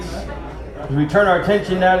As we turn our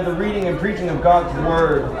attention now to the reading and preaching of God's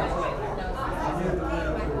Word.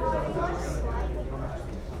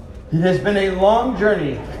 It has been a long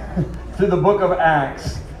journey through the book of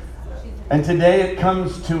Acts, and today it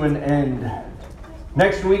comes to an end.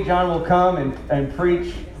 Next week, John will come and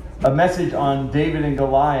preach a message on David and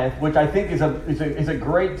Goliath, which I think is a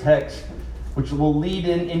great text, which will lead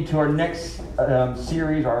into our next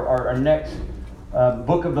series, our next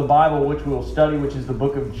book of the Bible, which we will study, which is the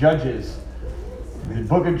book of Judges. The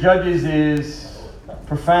book of Judges is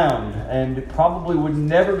profound, and it probably would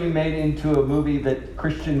never be made into a movie that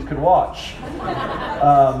Christians could watch.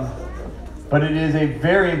 But it is a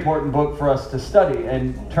very important book for us to study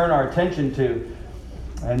and turn our attention to.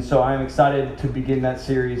 And so I am excited to begin that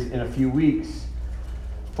series in a few weeks.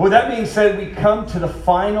 But with that being said, we come to the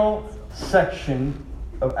final section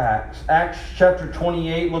of Acts. Acts chapter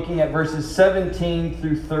 28, looking at verses 17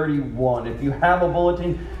 through 31. If you have a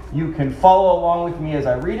bulletin, you can follow along with me as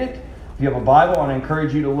I read it. If you have a Bible, I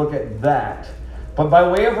encourage you to look at that. But by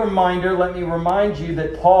way of reminder, let me remind you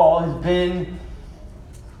that Paul has been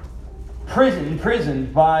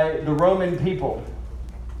imprisoned by the Roman people.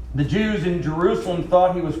 The Jews in Jerusalem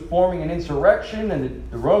thought he was forming an insurrection,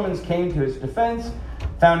 and the Romans came to his defense,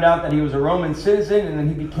 found out that he was a Roman citizen, and then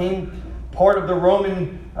he became part of the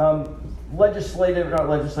Roman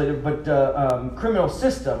criminal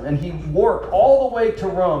system. And he worked all the way to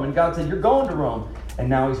Rome, and God said, "You're going to Rome." And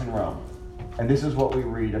now he's in Rome. And this is what we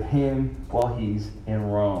read of him while he's in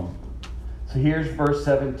Rome. So here's verse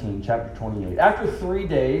 17, chapter 28. After 3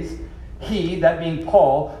 days, he, that being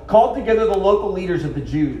Paul, called together the local leaders of the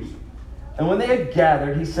Jews. And when they had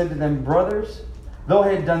gathered, he said to them, "Brothers, though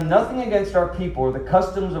I had done nothing against our people or the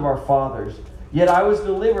customs of our fathers, yet I was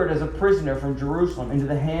delivered as a prisoner from Jerusalem into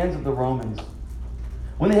the hands of the Romans.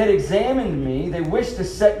 When they had examined me, they wished to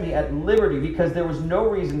set me at liberty because there was no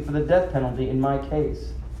reason for the death penalty in my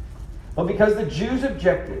case. But because the Jews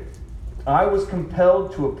objected, I was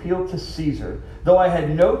compelled to appeal to Caesar, though I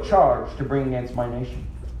had no charge to bring against my nation.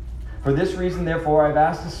 For this reason, therefore, I have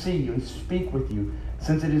asked to see you and speak with you,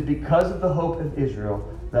 since it is because of the hope of Israel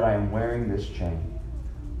that I am wearing this chain."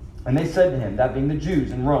 And they said to him, that being the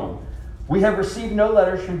Jews in Rome, "We have received no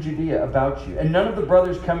letters from Judea about you, and none of the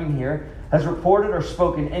brothers coming here has reported or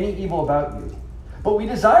spoken any evil about you. But we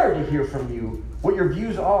desire to hear from you what your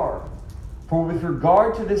views are. For with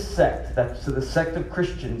regard to this sect," that's to the sect of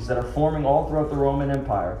Christians that are forming all throughout the Roman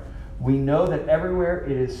Empire, "we know that everywhere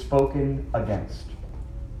it is spoken against."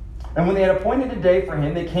 And when they had appointed a day for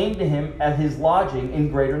him, they came to him at his lodging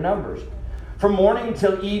in greater numbers. From morning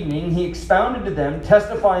until evening, he expounded to them,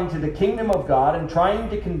 testifying to the kingdom of God and trying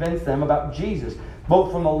to convince them about Jesus,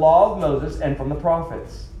 both from the law of Moses and from the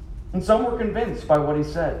prophets. And some were convinced by what he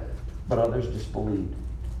said, but others disbelieved.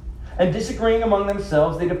 And disagreeing among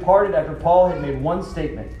themselves, they departed after Paul had made one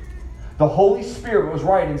statement. "The Holy Spirit was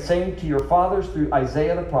right in saying to your fathers through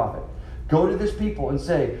Isaiah the prophet, 'Go to this people and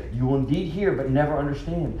say, you will indeed hear but never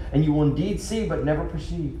understand, and you will indeed see but never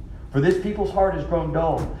perceive. For this people's heart has grown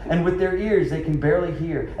dull, and with their ears they can barely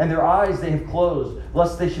hear, and their eyes they have closed,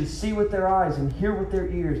 lest they should see with their eyes and hear with their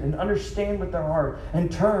ears and understand with their heart and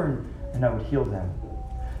turn, and I would heal them.'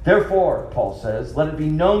 Therefore," Paul says, "let it be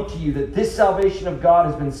known to you that this salvation of God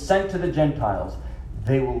has been sent to the Gentiles.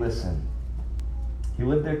 They will listen." He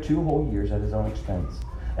lived there 2 whole years at his own expense,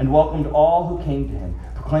 and welcomed all who came to him,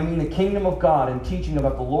 proclaiming the kingdom of God and teaching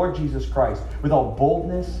about the Lord Jesus Christ with all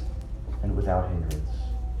boldness and without hindrance.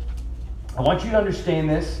 I want you to understand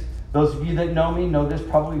this. Those of you that know me know this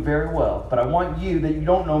probably very well, but I want you that you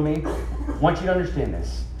don't know me, I want you to understand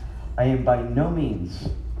this. I am by no means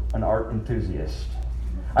an art enthusiast.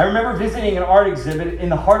 I remember visiting an art exhibit in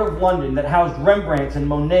the heart of London that housed Rembrandts and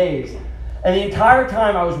Monets, and the entire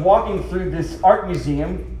time I was walking through this art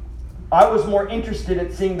museum, I was more interested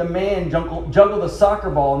at seeing the man juggle the soccer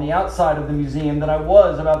ball on the outside of the museum than I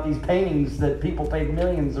was about these paintings that people paid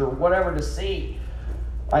millions or whatever to see.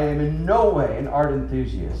 I am in no way an art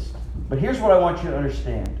enthusiast. But here's what I want you to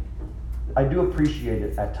understand. I do appreciate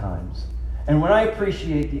it at times. And when I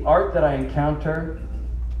appreciate the art that I encounter,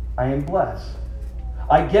 I am blessed.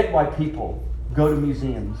 I get why people go to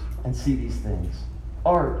museums and see these things.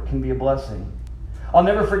 Art can be a blessing. I'll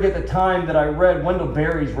never forget the time that I read Wendell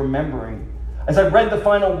Berry's Remembering. As I read the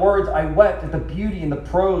final words, I wept at the beauty and the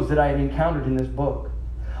prose that I had encountered in this book.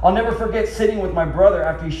 I'll never forget sitting with my brother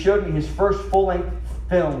after he showed me his first full-length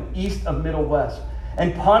film, East of Middle West,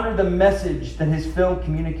 and pondered the message that his film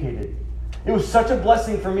communicated. It was such a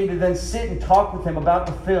blessing for me to then sit and talk with him about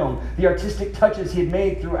the film, the artistic touches he had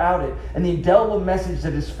made throughout it, and the indelible message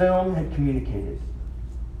that his film had communicated.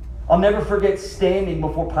 I'll never forget standing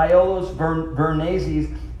before Paolo Veronesi's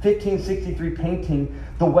 1563 painting,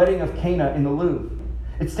 The Wedding of Cana in the Louvre.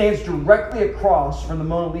 It stands directly across from the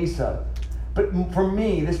Mona Lisa. But for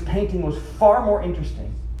me, this painting was far more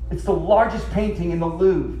interesting. It's the largest painting in the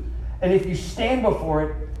Louvre. And if you stand before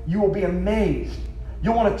it, you will be amazed.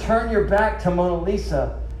 You'll want to turn your back to Mona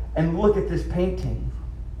Lisa and look at this painting.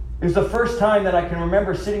 It was the first time that I can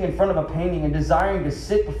remember sitting in front of a painting and desiring to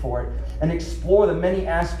sit before it and explore the many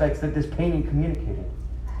aspects that this painting communicated.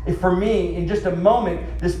 If for me, in just a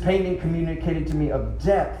moment, this painting communicated to me of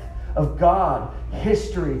depth, of God,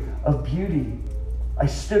 history, of beauty, I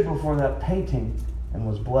stood before that painting and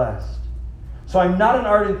was blessed. So I'm not an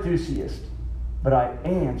art enthusiast, but I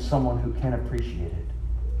am someone who can appreciate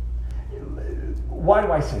it. Why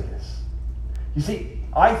do I say this? You see,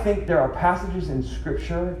 I think there are passages in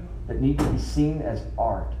Scripture that need to be seen as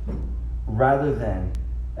art rather than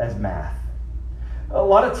as math. A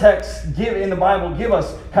lot of texts in the Bible give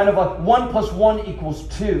us kind of like 1 + 1 =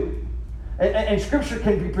 2. And Scripture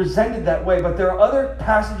can be presented that way, but there are other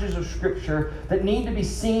passages of Scripture that need to be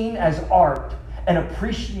seen as art and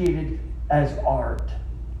appreciated as art.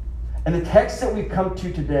 And the text that we've come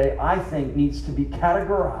to today, I think, needs to be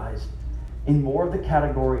categorized in more of the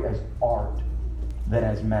category as art than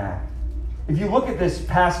as math. If you look at this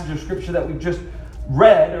passage of Scripture that we've just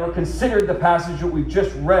read, or considered the passage that we've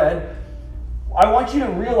just read, I want you to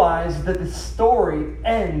realize that the story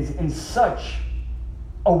ends in such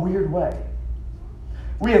a weird way.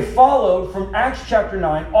 We have followed from Acts chapter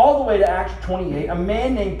 9 all the way to Acts 28 a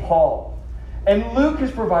man named Paul. And Luke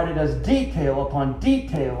has provided us detail upon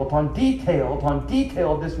detail upon detail upon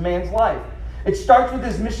detail of this man's life. It starts with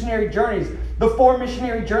his missionary journeys, the 4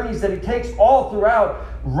 missionary journeys that he takes all throughout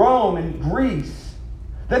Rome and Greece.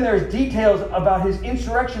 Then there's details about his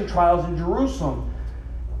insurrection trials in Jerusalem.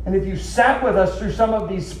 And if you sat with us through some of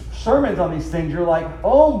these sermons on these things, you're like,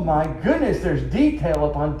 oh my goodness, there's detail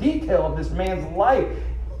upon detail of this man's life.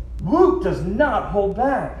 Luke does not hold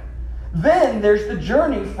back. Then there's the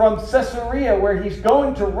journey from Caesarea where he's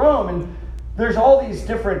going to Rome, and there's all these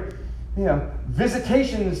different,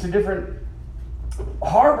 visitations to different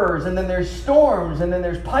harbors, and then there's storms, and then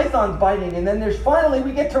there's pythons biting, and then there's finally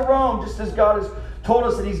we get to Rome, just as God has told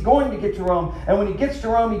us that he's going to get to Rome. And when he gets to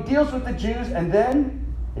Rome, he deals with the Jews, and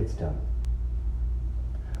then it's done.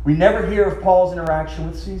 We never hear of Paul's interaction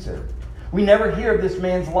with Caesar. We never hear of this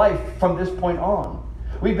man's life from this point on.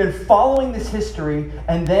 We've been following this history,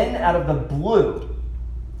 and then out of the blue,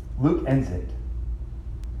 Luke ends it.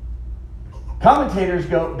 Commentators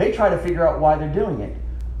they try to figure out why they're doing it.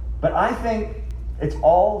 But I think it's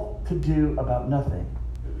all to do about nothing.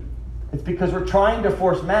 It's because we're trying to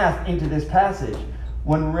force math into this passage,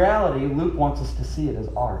 when in reality, Luke wants us to see it as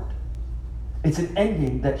art. It's an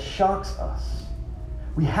ending that shocks us.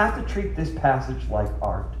 We have to treat this passage like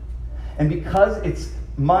art. And because it's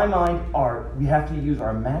my mind art, we have to use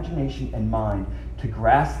our imagination and mind to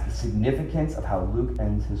grasp the significance of how Luke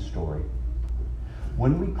ends his story.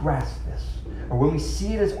 When we grasp this, or when we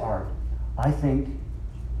see it as art, I think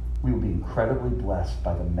we will be incredibly blessed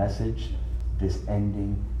by the message this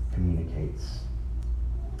ending communicates.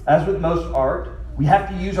 As with most art, we have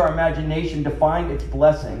to use our imagination to find its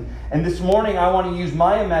blessing. And this morning, I want to use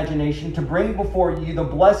my imagination to bring before you the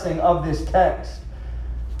blessing of this text.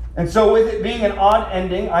 And so with it being an odd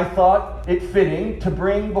ending, I thought it fitting to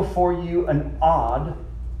bring before you an odd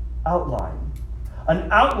outline. An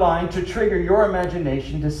outline to trigger your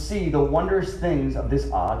imagination to see the wondrous things of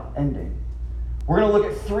this odd ending. We're going to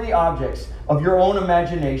look at 3 objects of your own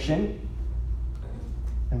imagination,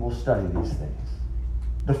 and we'll study these things.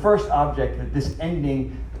 The first object that this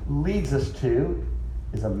ending leads us to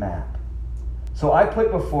is a map. So I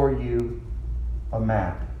put before you a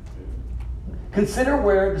map. Consider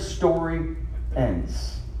where the story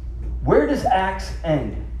ends. Where does Acts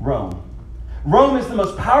end? Rome. Rome is the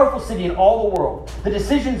most powerful city in all the world. The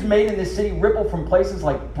decisions made in this city ripple from places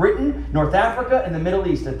like Britain, North Africa, and the Middle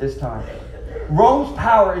East at this time. Rome's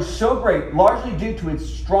power is so great, largely due to its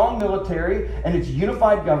strong military and its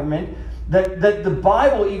unified government, that the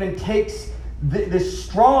Bible even takes this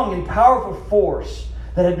strong and powerful force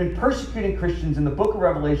that had been persecuting Christians in the book of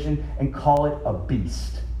Revelation and call it a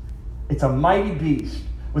beast. It's a mighty beast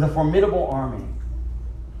with a formidable army.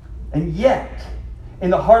 And yet, in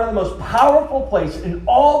the heart of the most powerful place in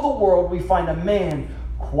all the world, we find a man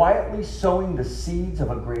quietly sowing the seeds of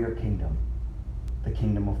a greater kingdom, the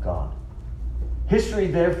kingdom of God. History,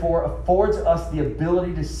 therefore, affords us the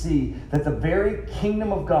ability to see that the very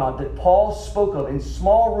kingdom of God that Paul spoke of in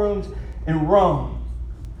small rooms in Rome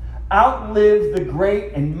outlived the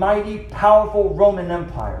great and mighty, powerful Roman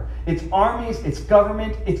Empire. Its armies, its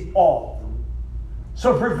government, its all.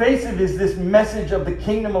 So pervasive is this message of the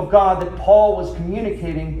kingdom of God that Paul was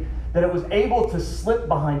communicating that it was able to slip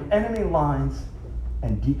behind enemy lines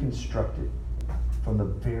and deconstruct it from the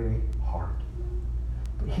very heart.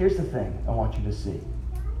 But here's the thing I want you to see.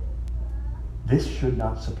 This should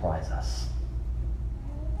not surprise us,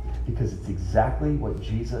 because it's exactly what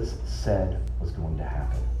Jesus said was going to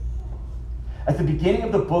happen. At the beginning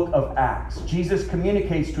of the book of Acts, Jesus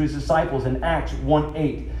communicates to his disciples in Acts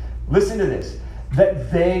 1:8. Listen to this.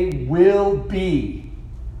 That they will be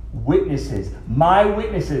witnesses, my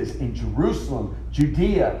witnesses in Jerusalem,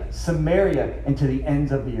 Judea, Samaria, and to the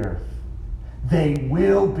ends of the earth. They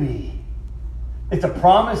will be. It's a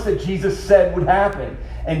promise that Jesus said would happen.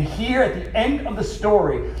 And here at the end of the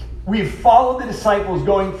story, we've followed the disciples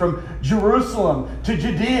going from Jerusalem to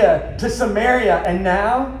Judea to Samaria and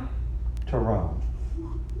now to Rome.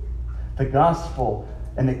 The gospel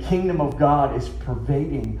and the kingdom of God is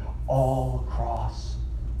pervading all across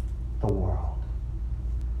the world.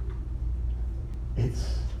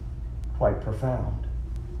 It's quite profound.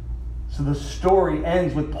 So the story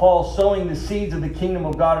ends with Paul sowing the seeds of the kingdom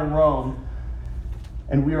of God in Rome.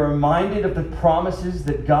 And we are reminded of the promises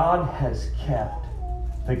that God has kept.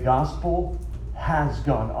 The gospel has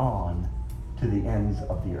gone on to the ends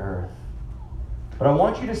of the earth. But I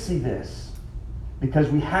want you to see this, because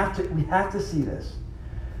we have to see this.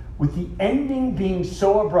 With the ending being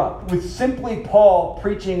so abrupt, with simply Paul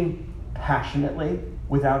preaching passionately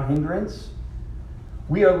without hindrance,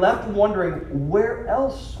 we are left wondering, where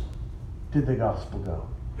else did the gospel go?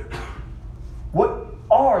 What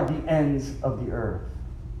are the ends of the earth?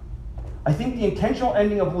 I think the intentional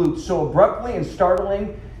ending of Luke, so abruptly and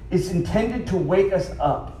startling, is intended to wake us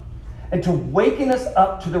up, and to waken us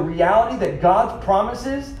up to the reality that God's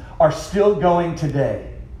promises are still going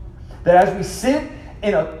today. That as we sit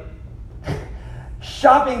in a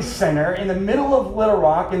shopping center in the middle of Little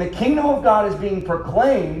Rock and the kingdom of God is being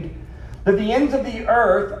proclaimed, that the ends of the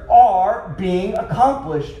earth are being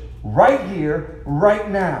accomplished right here,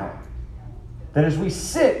 right now. That as we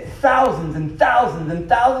sit thousands and thousands and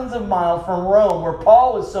thousands of miles from Rome, where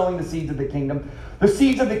Paul was sowing the seeds of the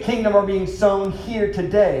seeds of the kingdom are being sown here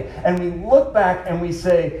today. And we look back and we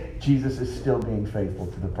say, Jesus is still being faithful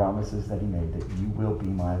to the promises that he made, that you will be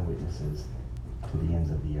my witnesses to the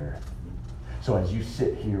ends of the earth. So as you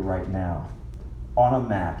sit here right now on a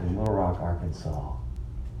map in Little Rock, Arkansas,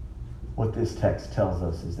 what this text tells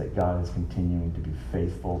us is that God is continuing to be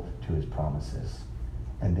faithful to his promises.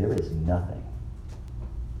 And there is nothing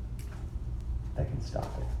that can stop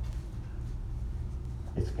it.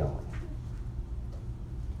 It's going.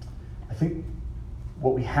 I think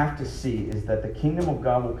what we have to see is that the kingdom of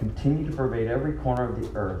God will continue to pervade every corner of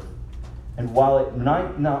the earth. And while it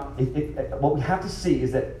might not, what we have to see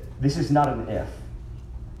is that this is not an if,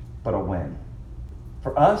 but a when.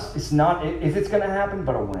 For us, it's not if it's going to happen,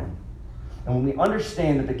 but a when. And when we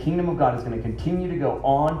understand that the kingdom of God is going to continue to go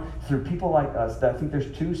on through people like us, that I think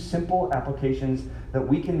there's two simple applications that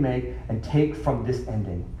we can make and take from this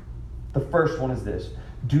ending. The first one is this.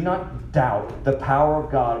 Do not doubt the power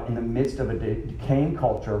of God in the midst of a decaying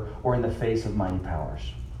culture or in the face of mighty powers.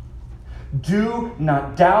 Do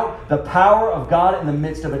not doubt the power of God in the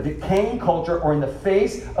midst of a decaying culture or in the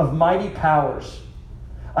face of mighty powers.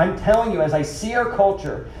 I'm telling you, as I see our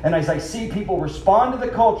culture and as I see people respond to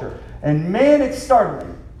the culture, and man, it's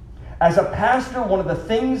startling. As a pastor, one of the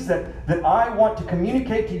things that I want to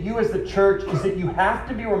communicate to you as the church is that you have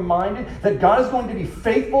to be reminded that God is going to be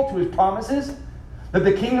faithful to his promises, that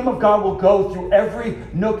the kingdom of God will go through every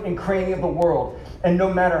nook and cranny of the world. And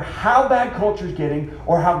no matter how bad culture is getting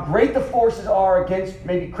or how great the forces are against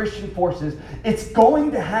maybe Christian forces, it's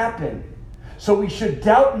going to happen. So we should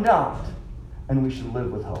doubt not, and we should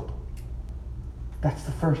live with hope. That's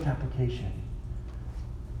the first application.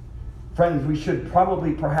 Friends, we should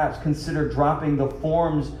probably perhaps consider dropping the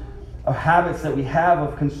forms of habits that we have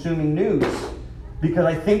of consuming news, because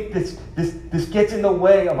I think this gets in the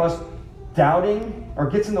way of us doubting, or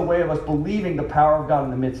gets in the way of us believing the power of God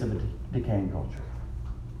in the midst of a decaying culture.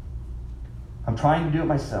 I'm trying to do it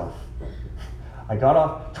myself. I got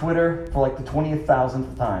off Twitter for like the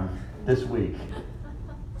 20,000th time this week.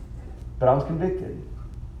 But I was convicted.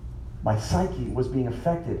 My psyche was being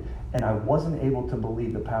affected, and I wasn't able to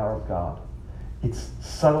believe the power of God. It's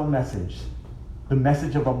subtle message, the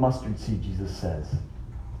message of a mustard seed, Jesus says,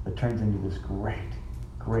 that turns into this great,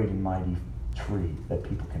 great and mighty tree that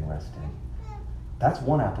people can rest in. That's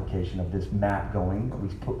one application of this map going that we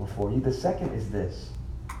put before you. The second is this.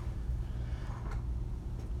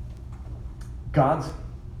 God's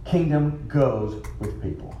kingdom goes with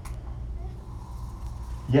people.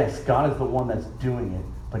 Yes, God is the one that's doing it,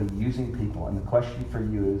 but he's using people. And the question for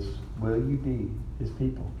you is, will you be his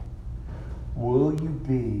people? Will you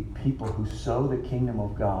be people who sow the kingdom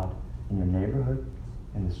of God in your neighborhood,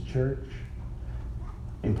 in this church,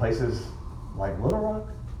 in places like Little Rock,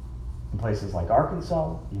 in places like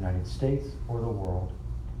Arkansas, the United States, or the world?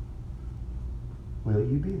 Will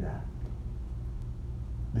you be that?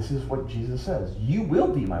 This is what Jesus says. You will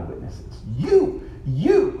be my witnesses. You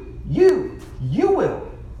will.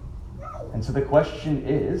 And so the question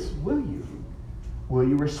is, will you? Will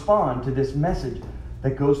you respond to this message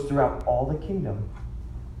that goes throughout all the kingdom?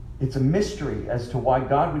 It's a mystery as to why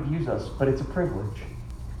God would use us, but it's a privilege.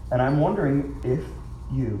 And I'm wondering if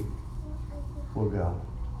you will go.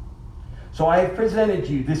 So I have presented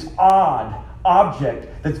you this odd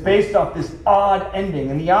object that's based off this odd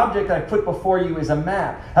ending. And the object I put before you is a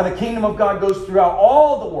map. How the kingdom of God goes throughout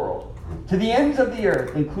all the world, to the ends of the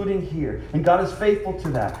earth, including here. And God is faithful to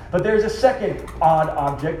that. But there's a second odd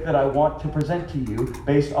object that I want to present to you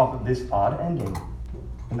based off of this odd ending.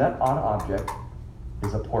 And that odd object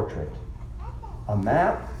is a portrait. A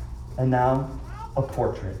map, and now a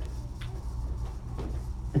portrait.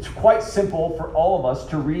 It's quite simple for all of us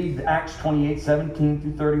to read Acts 28:17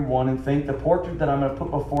 through 31 and think the portrait that I'm going to put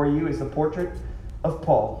before you is the portrait of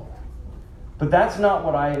Paul. But that's not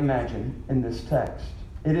what I imagine in this text.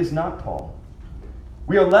 It is not Paul.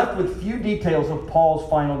 We are left with few details of Paul's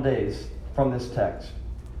final days from this text.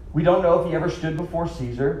 We don't know if he ever stood before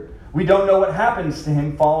Caesar. We don't know what happens to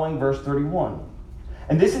him following verse 31.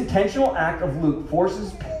 And this intentional act of Luke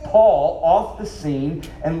forces Paul off the scene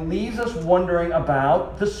and leaves us wondering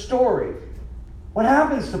about the story. What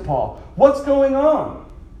happens to Paul? What's going on?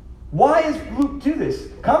 Why does Luke do this?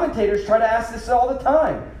 Commentators try to ask this all the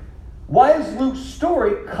time. Why is Luke's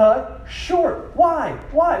story cut short? Why?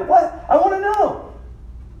 What? I want to know.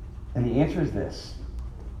 And the answer is this.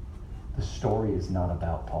 The story is not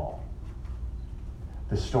about Paul.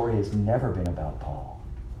 The story has never been about Paul.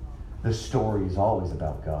 The story is always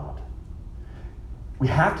about God. We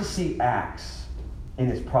have to see Acts in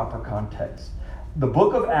its proper context. The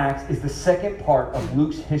book of Acts is the second part of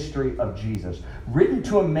Luke's history of Jesus, written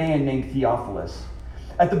to a man named Theophilus.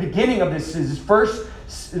 At the beginning of this is his first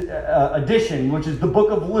edition, which is the book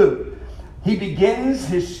of Luke. He begins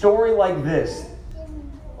his story like this.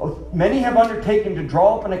 Many have undertaken to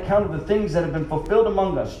draw up an account of the things that have been fulfilled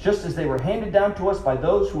among us, just as they were handed down to us by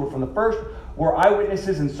those who were from the first, were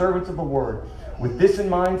eyewitnesses and servants of the word. With this in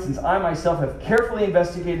mind, since I myself have carefully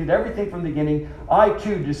investigated everything from the beginning, I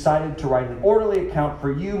too decided to write an orderly account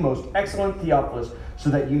for you, most excellent Theophilus, so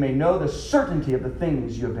that you may know the certainty of the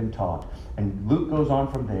things you have been taught. And Luke goes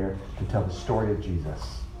on from there to tell the story of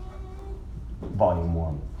Jesus. Volume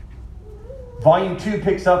 1. Volume 2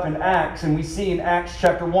 picks up in Acts, and we see in Acts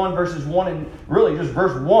chapter 1, verses 1 and really just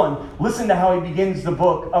verse 1, listen to how he begins the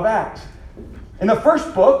book of Acts. In the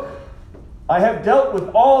first book, I have dealt with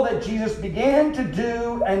all that Jesus began to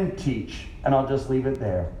do and teach. And I'll just leave it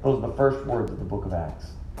there. Those are the first words of the book of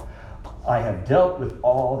Acts. I have dealt with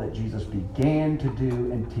all that Jesus began to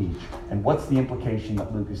do and teach. And what's the implication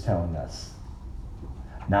that Luke is telling us?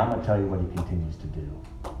 Now I'm going to tell you what he continues to do.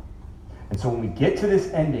 And so when we get to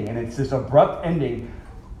this ending, and it's this abrupt ending,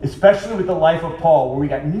 especially with the life of Paul, where we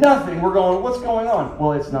got nothing, we're going, what's going on?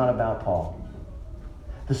 Well, it's not about Paul.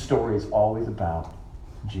 The story is always about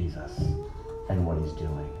Jesus and what he's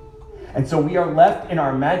doing. And so we are left in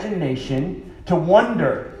our imagination to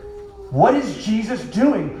wonder, what is Jesus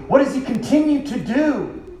doing? What does he continue to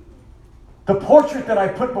do? The portrait that I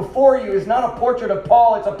put before you is not a portrait of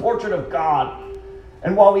Paul, it's a portrait of God.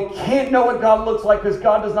 And while we can't know what God looks like because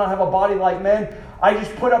God does not have a body like men, I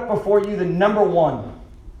just put up before you the number one.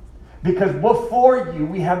 Because before you,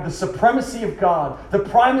 we have the supremacy of God, the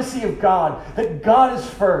primacy of God, that God is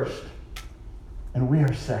first and we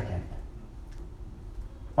are second.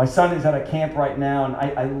 My son is at a camp right now, and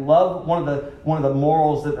I love one of the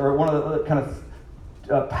morals that, or one of the kind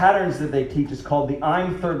of patterns that they teach is called the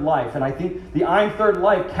I'm Third Life. And I think the I'm Third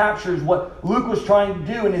Life captures what Luke was trying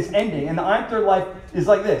to do in his ending. And the I'm Third Life is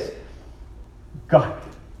like this. God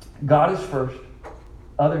is first,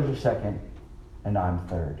 others are second, and I'm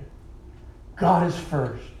third. God is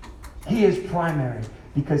first. He is primary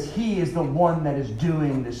because he is the one that is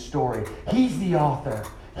doing this story. He's the author.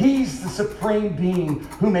 He's the supreme being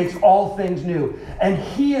who makes all things new. And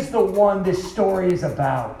he is the one this story is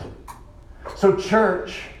about. So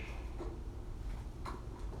church,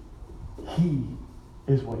 he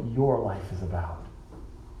is what your life is about.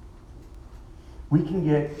 We can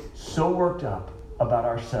get so worked up about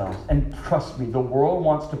ourselves. And trust me, the world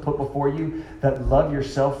wants to put before you that love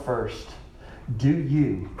yourself first. Do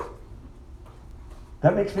you.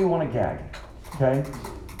 That makes me want to gag. Okay?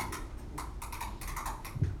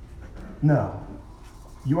 No,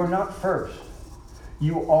 you are not first.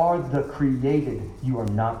 You are the created. You are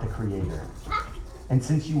not the creator. And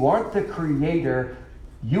since you aren't the creator,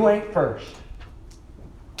 you ain't first.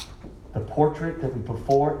 The portrait that we put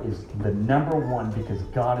forward is the number one because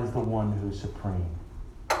God is the one who is supreme.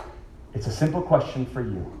 It's a simple question for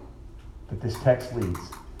you that this text leads.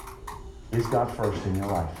 Is God first in your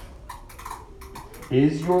life?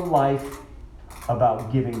 Is your life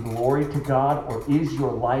about giving glory to God, or is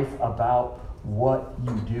your life about what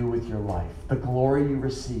you do with your life? The glory you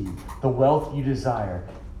receive, the wealth you desire,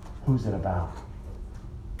 who's it about?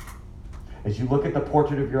 As you look at the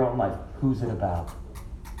portrait of your own life, who's it about?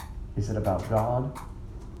 Is it about God,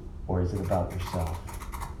 or is it about yourself?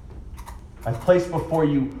 I've placed before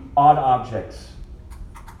you odd objects.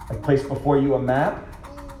 I've placed before you a map.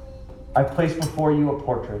 I've placed before you a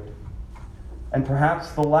portrait. And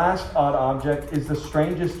perhaps the last odd object is the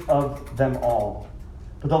strangest of them all.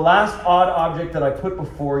 But the last odd object that I put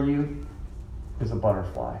before you is a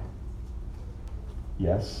butterfly.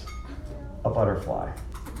 Yes, a butterfly.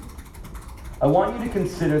 I want you to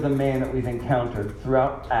consider the man that we've encountered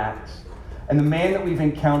throughout Acts and the man that we've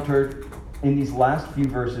encountered in these last few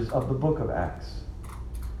verses of the book of Acts.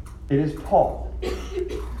 It is Paul.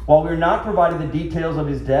 While we're not provided the details of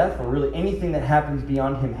his death or really anything that happens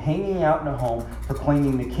beyond him hanging out in a home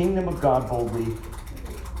proclaiming the kingdom of God boldly,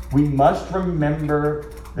 we must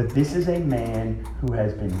remember that this is a man who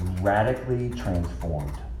has been radically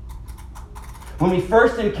transformed. When we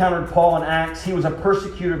first encountered Paul in Acts, he was a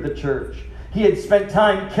persecutor of the church. He had spent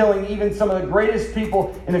time killing even some of the greatest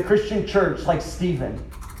people in the Christian church, like Stephen.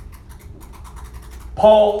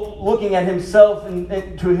 Paul, looking at himself and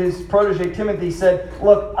to his protege Timothy, said,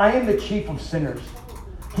 "Look, I am the chief of sinners."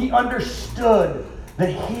 He understood that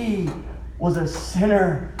he was a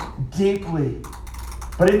sinner deeply.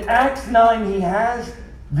 But in Acts 9, he has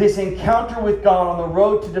this encounter with God on the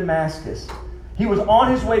road to Damascus. He was on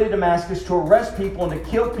his way to Damascus to arrest people and to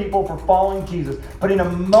kill people for following Jesus. But in a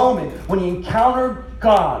moment, when he encountered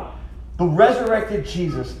God, the resurrected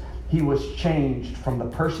Jesus, he was changed from the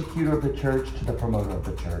persecutor of the church to the promoter of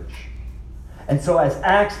the church. And so as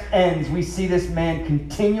Acts ends, we see this man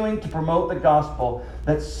continuing to promote the gospel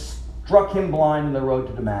that struck him blind on the road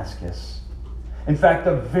to Damascus. In fact,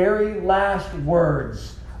 the very last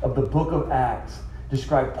words of the book of Acts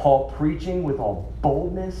describe Paul preaching with all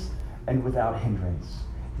boldness and without hindrance.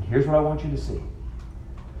 And here's what I want you to see.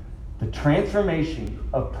 The transformation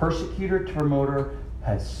of persecutor to promoter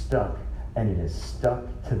has stuck, and it has stuck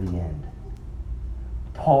to the end.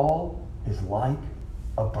 Paul is like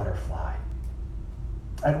a butterfly.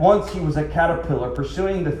 At once he was a caterpillar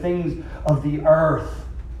pursuing the things of the earth,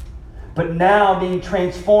 but now being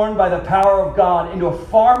transformed by the power of God into a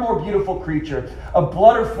far more beautiful creature, a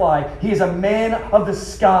butterfly. He is a man of the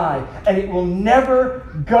sky, and it will never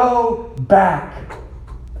go back.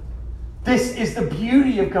 This is the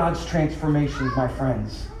beauty of God's transformation, my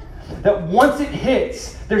friends. That once it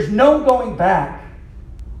hits, there's no going back.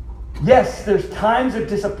 Yes, there's times of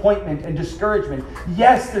disappointment and discouragement.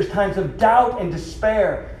 Yes, there's times of doubt and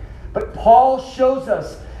despair. But Paul shows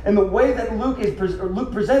us, in the way that Luke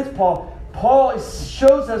presents Paul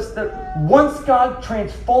shows us that once God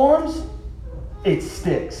transforms, it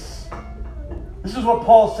sticks. This is what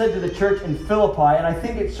Paul said to the church in Philippi, and I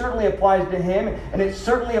think it certainly applies to him, and it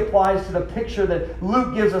certainly applies to the picture that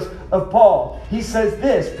Luke gives us of Paul. He says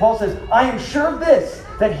this, Paul says, "I am sure of this,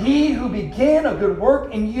 that he who began a good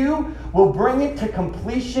work in you will bring it to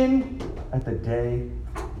completion at the day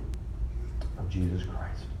of Jesus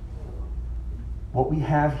Christ." What we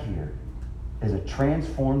have here is a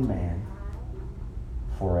transformed man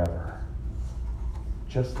forever,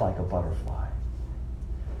 just like a butterfly.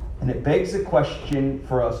 And it begs the question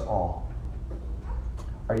for us all.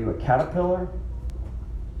 Are you a caterpillar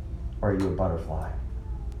or are you a butterfly?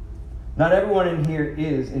 Not everyone in here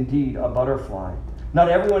is indeed a butterfly. Not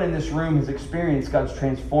everyone in this room has experienced God's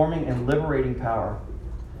transforming and liberating power.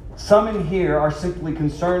 Some in here are simply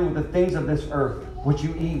concerned with the things of this earth, what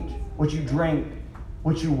you eat, what you drink,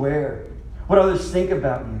 what you wear, what others think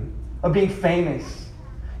about you, of being famous.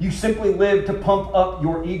 You simply live to pump up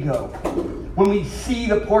your ego. When we see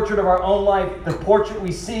the portrait of our own life, the portrait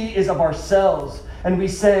we see is of ourselves. And we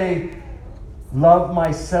say, "Love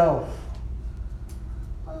myself."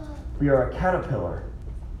 We are a caterpillar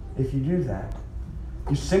if you do that.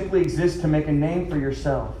 You simply exist to make a name for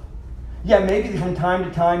yourself. Yeah, maybe from time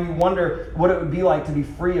to time you wonder what it would be like to be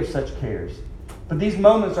free of such cares. But these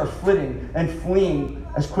moments are flitting and fleeing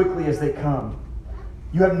as quickly as they come.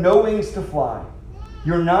 You have no wings to fly.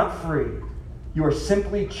 You're not free. You are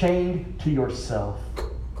simply chained to yourself.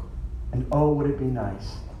 And oh, would it be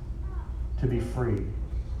nice to be free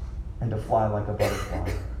and to fly like a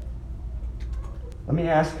butterfly. Let me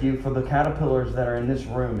ask you, for the caterpillars that are in this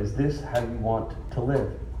room, is this how you want to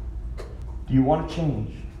live? Do you want to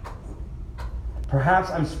change? Perhaps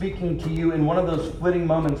I'm speaking to you in one of those flitting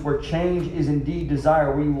moments where change is indeed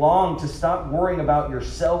desire, where you long to stop worrying about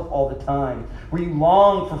yourself all the time, where you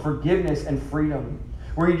long for forgiveness and freedom,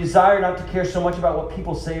 where you desire not to care so much about what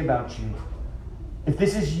people say about you. If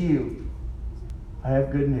this is you, I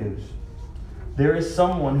have good news. There is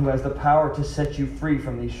someone who has the power to set you free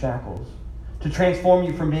from these shackles, to transform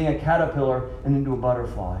you from being a caterpillar and into a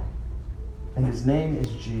butterfly. And his name is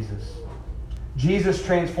Jesus. Jesus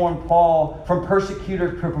transformed Paul from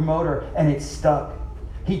persecutor to promoter, and it stuck.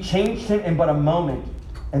 He changed him in but a moment,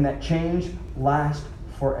 and that change lasts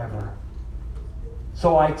forever.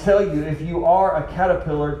 So I tell you, if you are a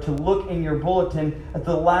caterpillar, to look in your bulletin at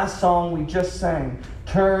the last song we just sang.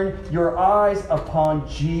 Turn your eyes upon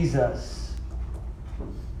Jesus.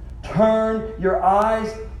 Turn your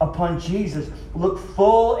eyes upon Jesus. Look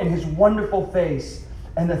full in his wonderful face,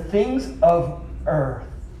 and the things of earth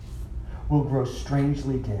will grow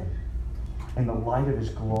strangely dim in the light of his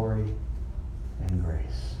glory and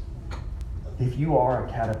grace. If you are a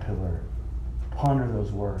caterpillar, ponder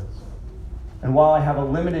those words. And while I have a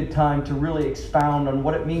limited time to really expound on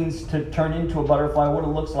what it means to turn into a butterfly, what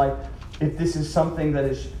it looks like, if this is something that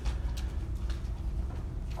has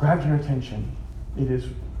grabbed your attention, it is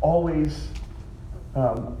always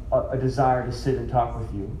a desire to sit and talk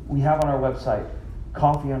with you. We have on our website,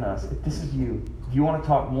 Coffee on Us. If this is you, if you want to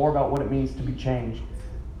talk more about what it means to be changed,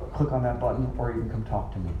 click on that button or even come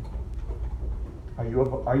talk to me. Are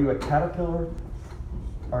you a caterpillar?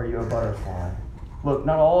 Or are you a butterfly? Look,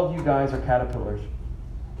 not all of you guys are caterpillars.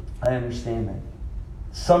 I understand that.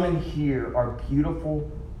 Some in here are beautiful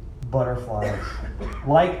butterflies.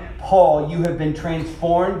 Like Paul, you have been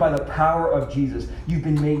transformed by the power of Jesus. You've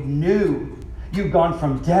been made new. You've gone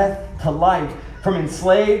from death to life, from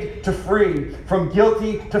enslaved to free, from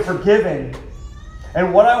guilty to forgiven.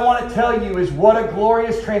 And what I want to tell you is what a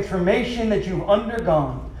glorious transformation that you've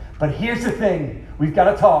undergone. But here's the thing, we've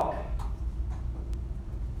got to talk.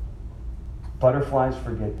 Butterflies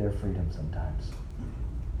forget their freedom sometimes.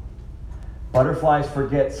 Butterflies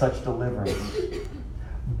forget such deliverance.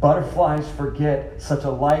 Butterflies forget such a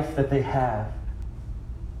life that they have.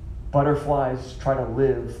 Butterflies try to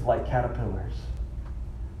live like caterpillars.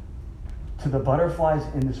 To the butterflies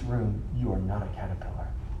in this room, you are not a caterpillar.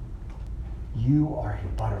 You are a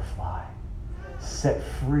butterfly, set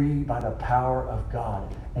free by the power of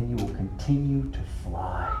God, and you will continue to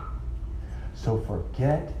fly. So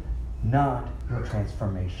forget not your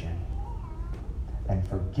transformation, and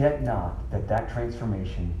forget not that that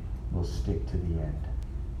transformation will stick to the end.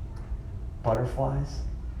 Butterflies,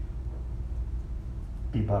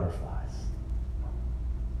 be butterflies.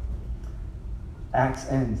 Acts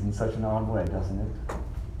ends in such an odd way, doesn't it?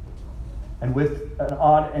 And with an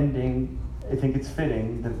odd ending, I think it's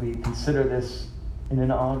fitting that we consider this in an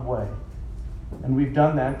odd way. And we've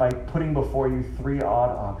done that by putting before you three odd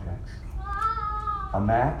objects: a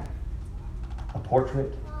map, a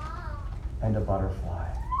portrait, and a butterfly.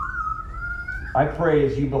 I pray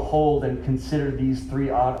as you behold and consider these three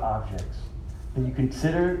odd objects, that you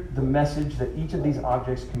consider the message that each of these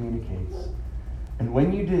objects communicates. And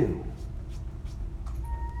when you do,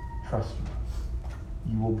 trust me,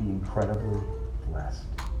 you will be incredibly blessed.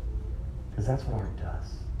 Because that's what art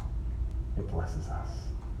does. It blesses us.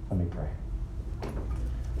 Let me pray.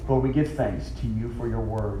 Lord, we give thanks to you for your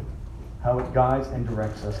word, how it guides and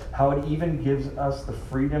directs us, how it even gives us the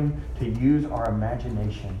freedom to use our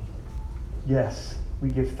imagination. Yes, we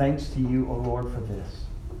give thanks to you, O Lord, for this.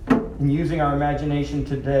 In using our imagination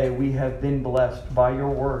today, we have been blessed by your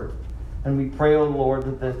word. And we pray, O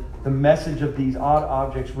Lord, that the message of these odd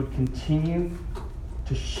objects would continue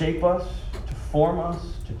to shape us, to form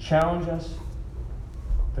us, to challenge us,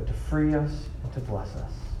 but to free us and to bless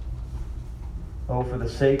us. Oh, for the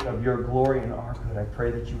sake of your glory and our good, I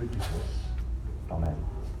pray that you would do this. Amen.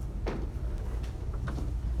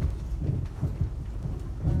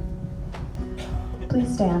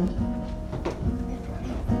 Please stand.